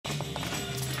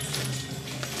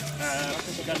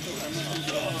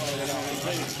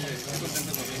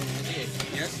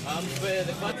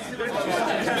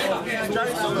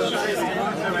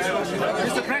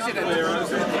Mr. President.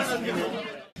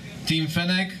 Tým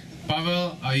Fenek,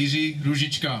 Pavel a Jiří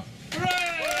Růžička.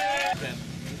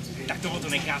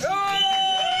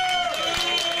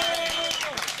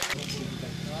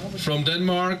 From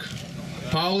Denmark,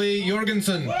 Pauli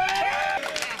Jorgensen.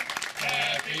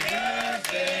 Happy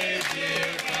birthday, dear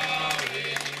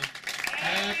Pauli.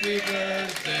 Happy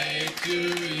birthday to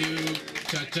you.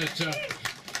 Cha cha cha.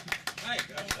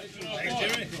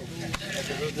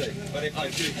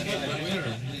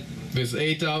 With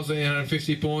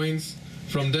 8,850 points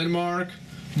from Denmark,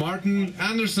 Martin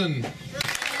Andersen.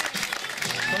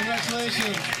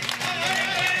 Congratulations.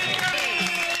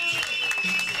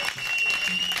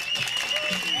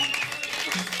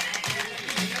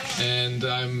 And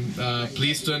I'm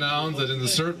pleased to announce that in the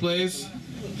third place,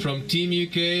 from Team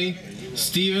UK,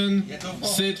 Stephen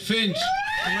Sid Finch.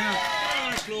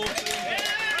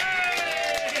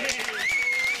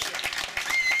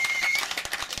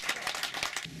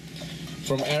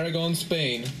 From Aragon,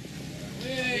 Spain,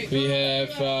 we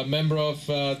have a member of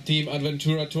Team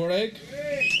Adventura Touareg,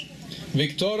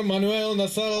 Victor Manuel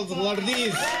Nasal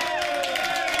Lardiz.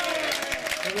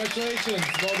 Congratulations,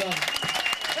 well done.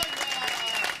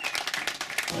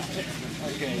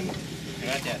 Okay.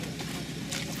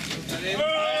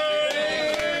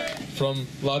 From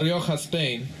La Rioja,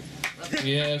 Spain,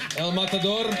 we have El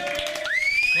Matador,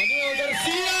 Manuel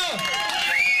Garcia.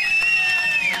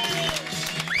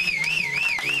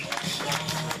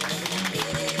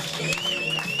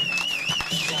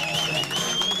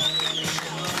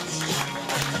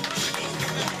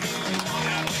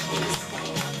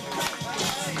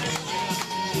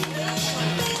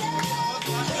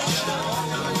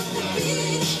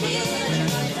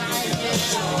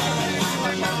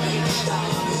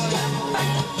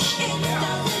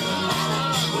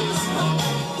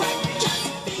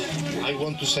 I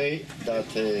want to say that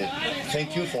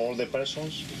thank you for all the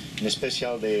persons, in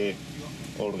special the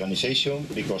organization,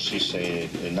 because it's a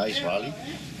nice rally,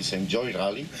 it's an enjoy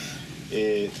rally.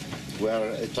 We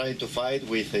are trying to fight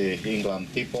with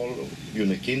England people,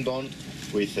 United Kingdom,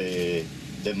 with the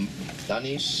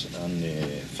Danish and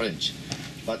French.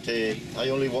 But I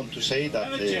only want to say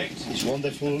that it's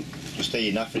wonderful to stay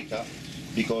in Africa,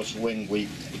 because when we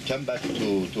come back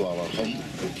to our home,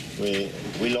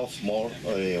 we love more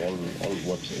all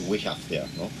what we have there.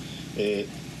 No?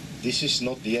 This is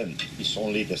not the end, it's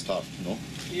only the start. No?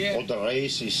 Yeah. All the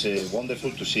race is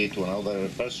wonderful to see to another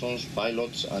persons,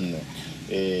 pilots, and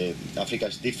Africa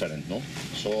is different. No?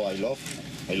 So I love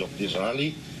this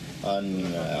rally, and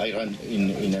I ran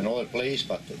in another place,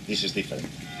 but this is different.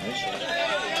 No? So,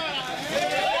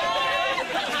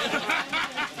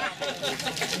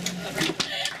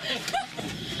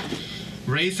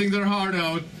 racing their heart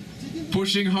out,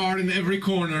 pushing hard in every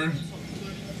corner,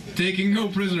 taking no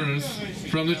prisoners.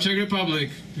 From the Czech Republic,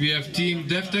 we have Team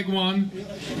DevTech 1,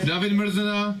 David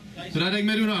Mrzena, Radek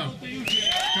Meduna.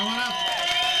 Come on up.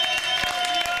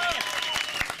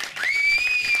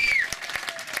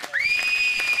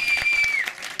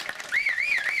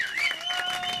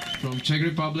 From Czech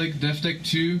Republic, DevTech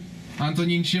 2,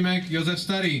 Antonín Šimek, Josef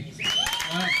Starý.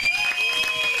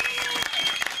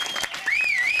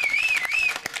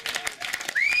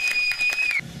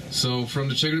 So from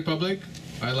the Czech Republic,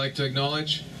 I'd like to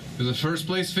acknowledge the first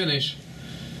place finish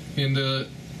in the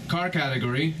car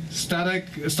category,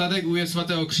 Statek Uje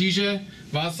svatého kříže,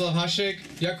 Václav Hašek,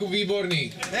 Jakub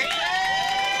Výborný.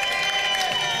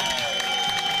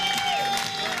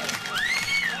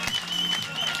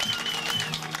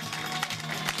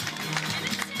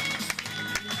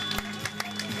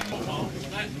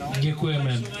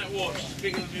 Děkujeme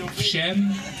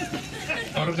všem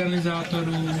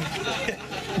organizátorům,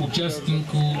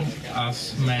 účastníkům a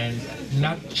jsme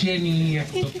nadšení,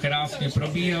 jak to krásně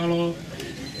probíhalo.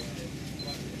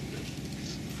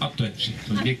 A to je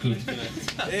všechno. Děkuji.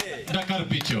 Dakar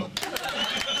Pičo.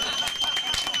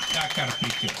 Dakar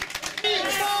Pičo.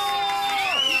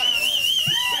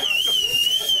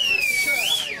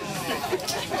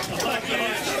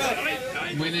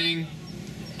 Winning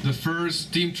the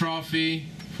first team trophy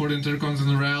for the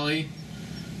Intercontinental Rally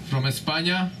from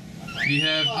España, we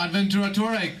have Adventura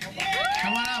Touareg.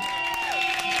 Come on up.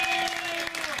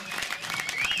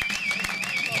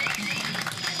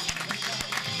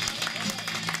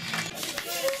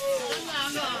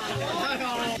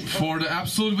 For the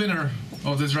absolute winner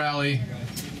of this rally,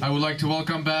 I would like to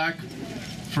welcome back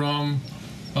from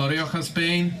La Rioja,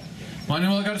 Spain,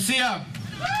 Manuel Garcia.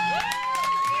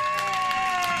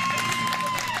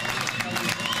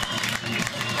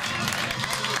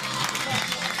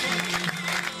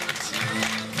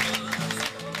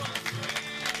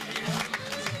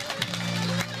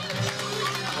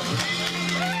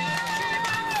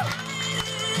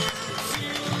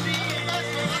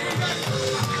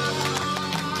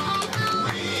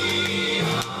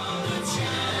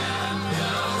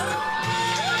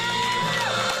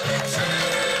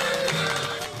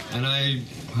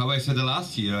 how I said the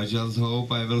last year, I just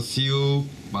hope I will see you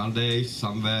one day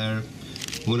somewhere,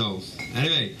 who knows.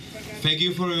 Anyway, thank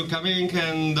you for coming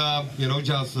and,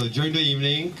 just enjoy the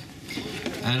evening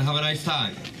and have a nice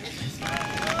time.